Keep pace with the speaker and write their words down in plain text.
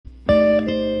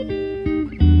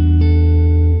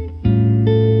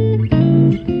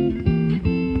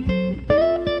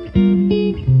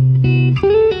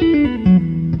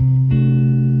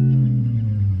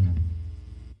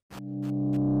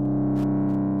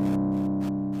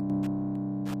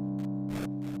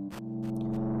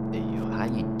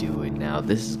Now,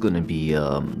 this is going to be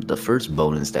the first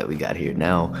bonus that we got here.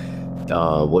 Now,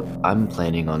 what I'm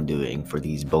planning on doing for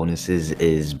these bonuses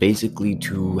is basically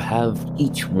to have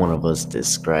each one of us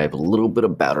describe a little bit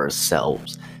about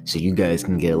ourselves so you guys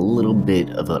can get a little bit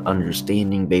of an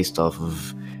understanding based off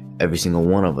of every single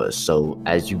one of us. So,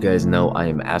 as you guys know, I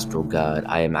am AstroGod.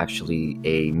 I am actually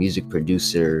a music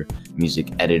producer, music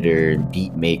editor,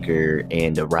 beat maker,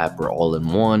 and a rapper all in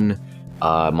one.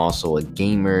 I'm also a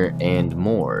gamer and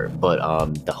more, but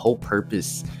the whole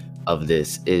purpose of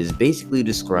this is basically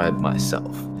describe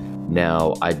myself.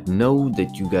 Now, I know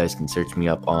that you guys can search me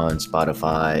up on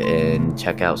Spotify and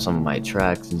check out some of my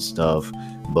tracks and stuff,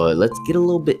 but let's get a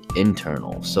little bit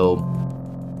internal. So,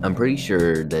 I'm pretty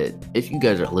sure that if you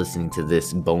guys are listening to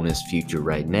this bonus feature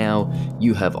right now,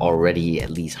 you have already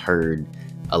at least heard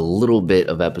a little bit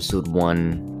of episode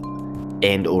 1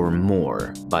 and or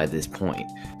more by this point.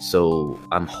 So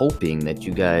I'm hoping that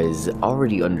you guys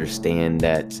already understand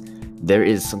that there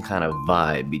is some kind of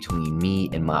vibe between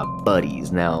me and my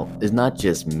buddies. Now, it's not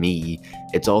just me,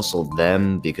 it's also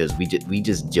them, because we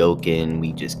just joking,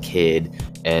 we just kid,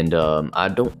 and I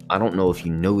don't know if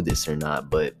you know this or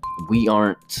not, but we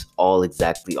aren't all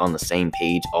exactly on the same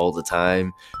page all the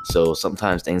time. So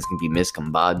sometimes things can be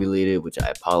miscombobulated, which I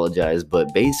apologize,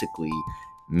 but basically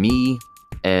me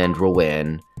and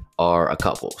Rowan are a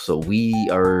couple. So we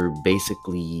are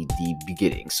basically the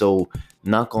beginning. So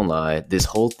not gonna lie, this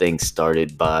whole thing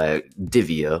started by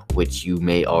Divya, which you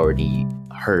may already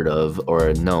heard of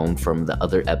or known from the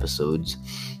other episodes.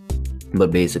 But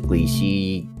basically,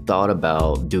 she thought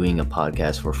about doing a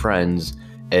podcast for friends,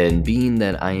 and being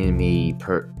that I am a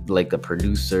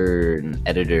producer and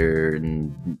editor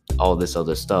and all this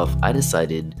other stuff, I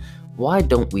decided, why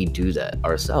don't we do that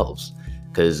ourselves?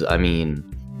 Because, I mean,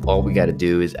 all we got to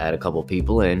do is add a couple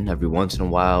people in. Every once in a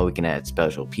while, we can add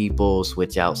special people,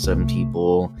 switch out some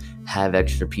people, have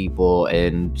extra people,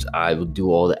 and I will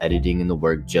do all the editing and the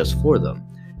work just for them.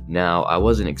 Now, I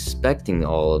wasn't expecting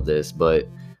all of this, but,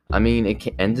 I mean, it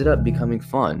ended up becoming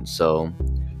fun, so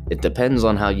it depends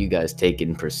on how you guys take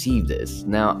and perceive this.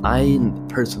 Now, I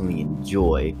personally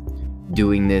enjoy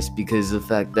doing this because of the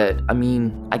fact that, I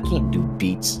mean, I can't do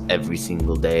beats every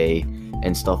single day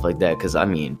and stuff like that, because I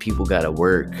mean, people gotta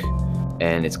work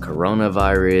and it's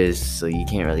coronavirus, so you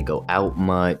can't really go out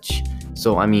much.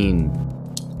 So I mean,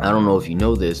 I don't know if you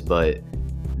know this, but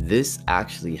this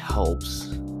actually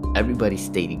helps everybody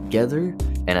stay together,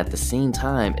 and at the same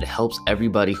time it helps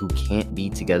everybody who can't be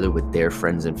together with their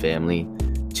friends and family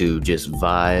to just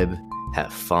vibe,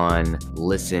 have fun,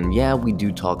 listen. Yeah, we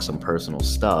do talk some personal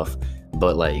stuff,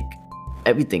 but like,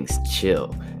 everything's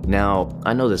chill. Now,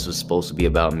 I know this was supposed to be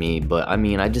about me, but I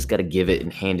mean, I just gotta give it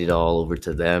and hand it all over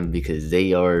to them because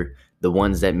they are the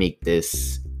ones that make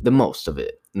this the most of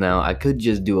it. Now, I could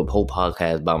just do a whole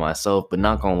podcast by myself, but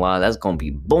not gonna lie, that's gonna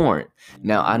be boring.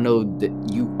 Now, I know that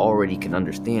you already can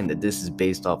understand that this is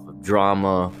based off of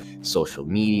drama, social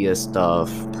media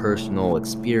stuff, personal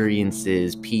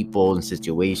experiences, people, and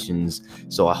situations.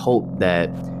 So I hope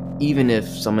that even if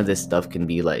some of this stuff can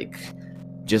be like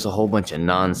just a whole bunch of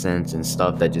nonsense and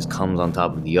stuff that just comes on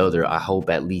top of the other, I hope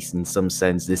at least in some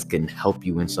sense this can help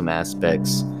you in some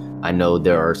aspects. I know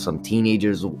there are some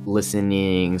teenagers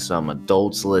listening, some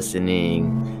adults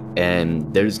listening,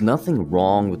 and there's nothing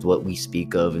wrong with what we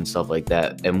speak of and stuff like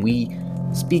that. And we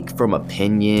speak from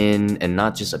opinion, and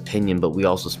not just opinion, but we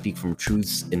also speak from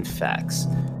truths and facts.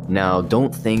 Now,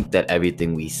 don't think that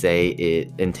everything we say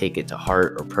and take it to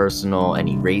heart or personal.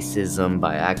 Any racism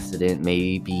by accident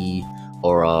maybe,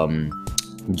 or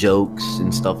jokes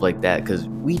and stuff like that, because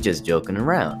we just joking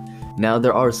around. Now,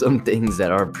 there are some things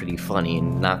that are pretty funny,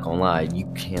 and not gonna lie,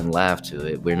 you can laugh to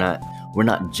it. We're not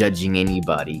judging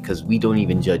anybody, because we don't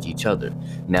even judge each other.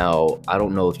 Now, I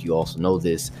don't know if you also know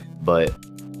this, but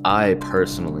I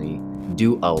personally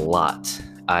do a lot.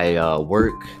 I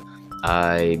work,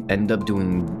 I end up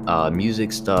doing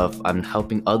music stuff, I'm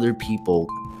helping other people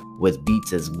with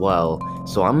beats as well,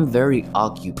 so I'm very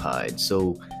occupied.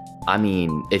 So I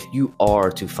mean, if you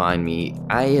are to find me,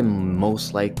 I am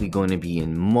most likely going to be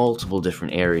in multiple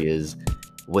different areas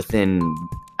within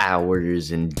hours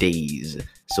and days.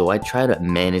 So I try to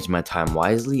manage my time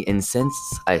wisely. And since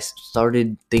I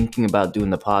started thinking about doing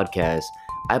the podcast,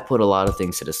 I put a lot of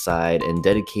things to the side and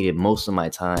dedicated most of my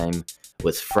time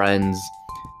with friends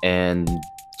and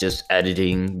just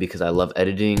editing, because I love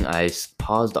editing. I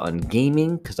paused on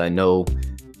gaming because I know,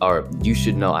 or you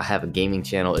should know, I have a gaming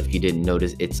channel. If you didn't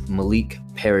notice, it's Maliek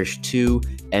Parish 2,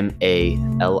 Maliek.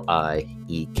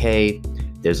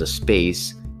 There's a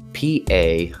space,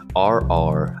 PARRISH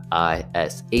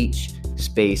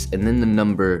space, and then the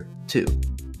number 2.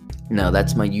 Now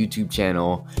that's my YouTube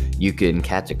channel. You can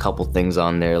catch a couple things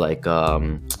on there like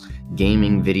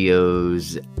gaming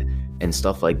videos and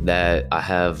stuff like that. I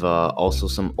have also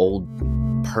some old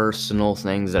personal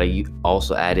things that I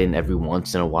also add in every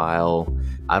once in a while.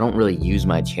 I don't really use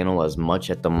my channel as much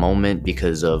at the moment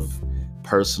because of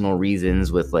personal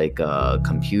reasons with like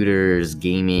computers,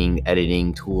 gaming,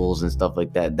 editing tools and stuff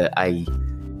like that that I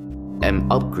am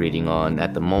upgrading on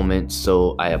at the moment.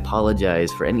 So I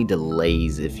apologize for any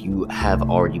delays if you have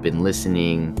already been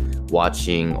listening,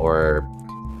 watching, or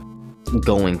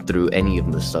going through any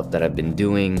of the stuff that I've been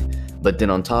doing. But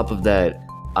then on top of that,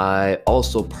 I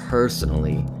also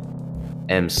personally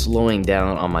am slowing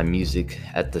down on my music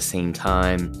at the same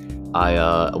time.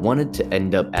 I wanted to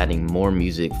end up adding more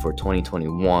music for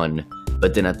 2021,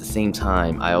 but then at the same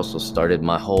time, I also started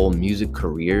my whole music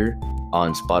career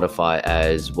on Spotify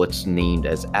as what's named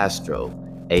as Astro,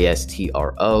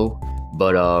 ASTRO.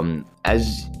 But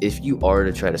as if you are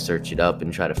to try to search it up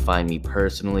and try to find me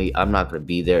personally, I'm not going to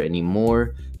be there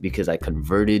anymore because I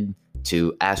converted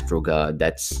to AstroGod.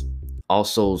 That's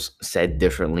also said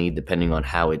differently depending on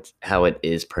how it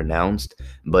is pronounced,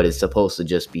 but it's supposed to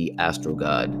just be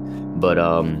AstroGod. But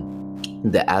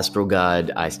the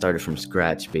AstroGod I started from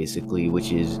scratch basically,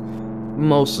 which is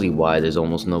mostly why there's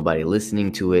almost nobody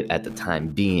listening to it at the time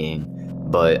being.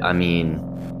 But I mean,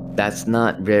 that's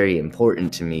not very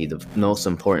important to me. The most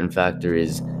important factor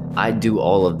is I do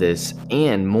all of this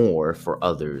and more for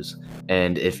others.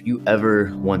 And if you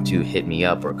ever want to hit me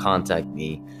up or contact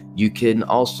me, you can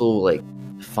also like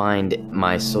find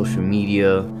my social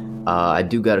media. I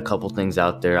do got a couple things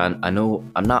out there. I know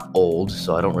I'm not old,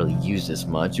 so I don't really use this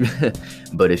much.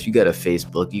 But if you got a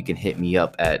Facebook, you can hit me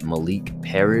up at Maliek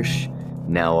Parish.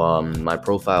 Now, my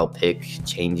profile pic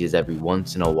changes every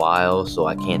once in a while, so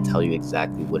I can't tell you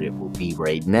exactly what it will be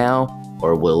right now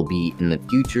or will be in the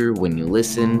future when you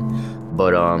listen.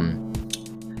 But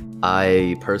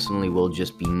I personally will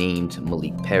just be named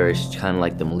Maliek Parish, kind of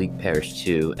like the Maliek Parish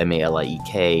 2, Maliek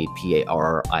Parish.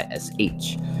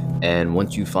 And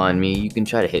once you find me, you can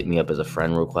try to hit me up as a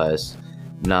friend request.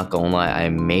 Not gonna lie, I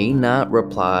may not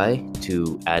reply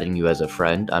to adding you as a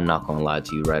friend. I'm not gonna lie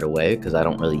to you right away because I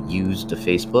don't really use the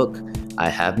Facebook. I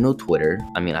have no Twitter.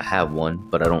 I mean, I have one,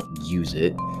 but I don't use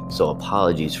it. So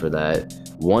apologies for that.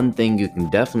 One thing you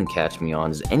can definitely catch me on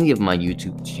is any of my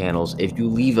YouTube channels. If you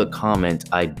leave a comment,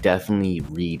 I definitely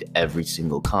read every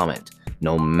single comment,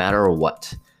 no matter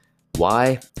what.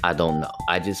 Why? I don't know.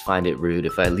 I just find it rude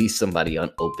if I leave somebody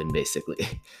unopened, basically.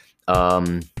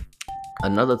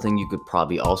 Another thing you could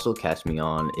probably also catch me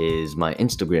on is my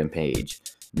Instagram page.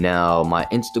 Now, my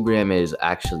Instagram is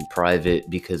actually private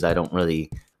because I don't really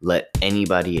let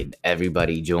anybody and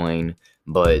everybody join.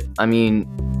 But I mean,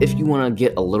 if you want to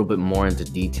get a little bit more into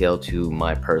detail to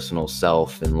my personal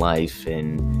self and life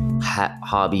and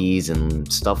hobbies and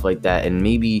stuff like that, and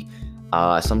maybe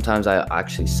sometimes I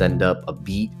actually send up a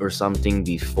beat or something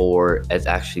before it's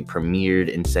actually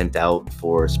premiered and sent out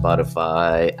for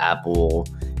Spotify, Apple,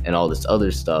 and all this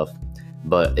other stuff.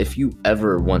 But if you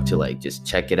ever want to like just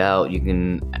check it out, you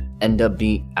can end up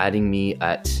adding me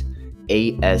at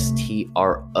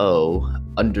ASTRO_ORKER.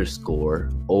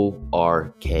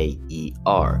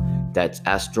 That's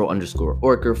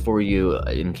Astro_Orker for you,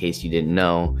 in case you didn't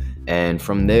know. And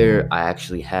from there, I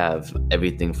actually have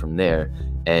everything from there.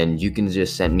 And you can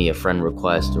just send me a friend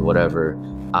request or whatever.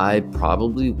 I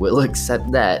probably will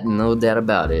accept that, no doubt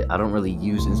about it. I don't really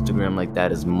use Instagram like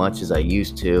that as much as I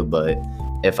used to, but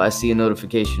if I see a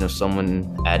notification of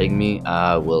someone adding me,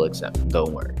 I will accept.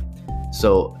 Don't worry.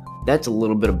 So that's a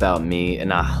little bit about me,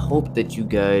 and I hope that you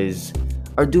guys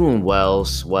are doing well,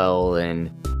 swell, and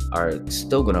are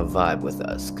still gonna vibe with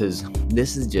us, because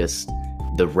this is just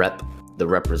the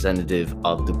representative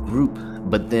of the group,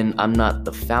 but then I'm not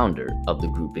the founder of the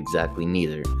group exactly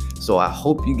neither. So I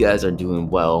hope you guys are doing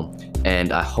well,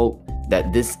 and I hope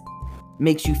that this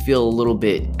makes you feel a little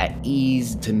bit at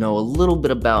ease to know a little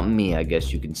bit about me, I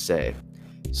guess you can say.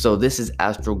 So this is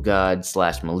AstroGod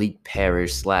 / Maliek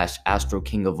Parish / Astro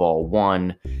King of All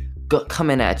One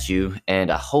coming at you, and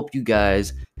I hope you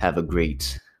guys have a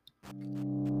great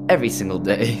every single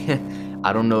day.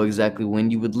 I don't know exactly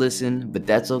when you would listen, but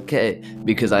that's okay,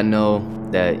 because I know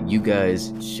that you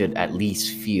guys should at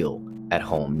least feel at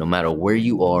home, no matter where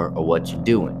you are or what you're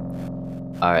doing.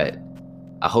 All right.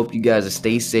 I hope you guys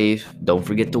stay safe. Don't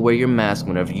forget to wear your mask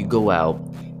whenever you go out.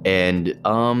 And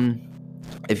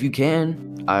if you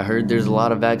can, I heard there's a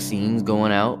lot of vaccines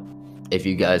going out. If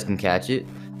you guys can catch it,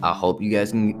 I hope you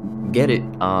guys can get it.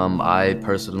 I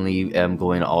personally am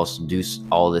going to also do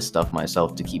all this stuff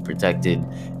myself to keep protected,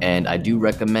 and I do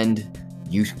recommend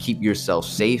you keep yourself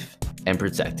safe. and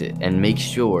protect it, and make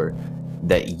sure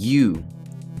that you,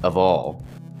 of all,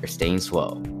 are staying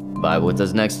swell. Vibe with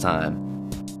us next time.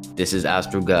 This is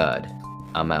AstroGod.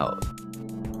 I'm out.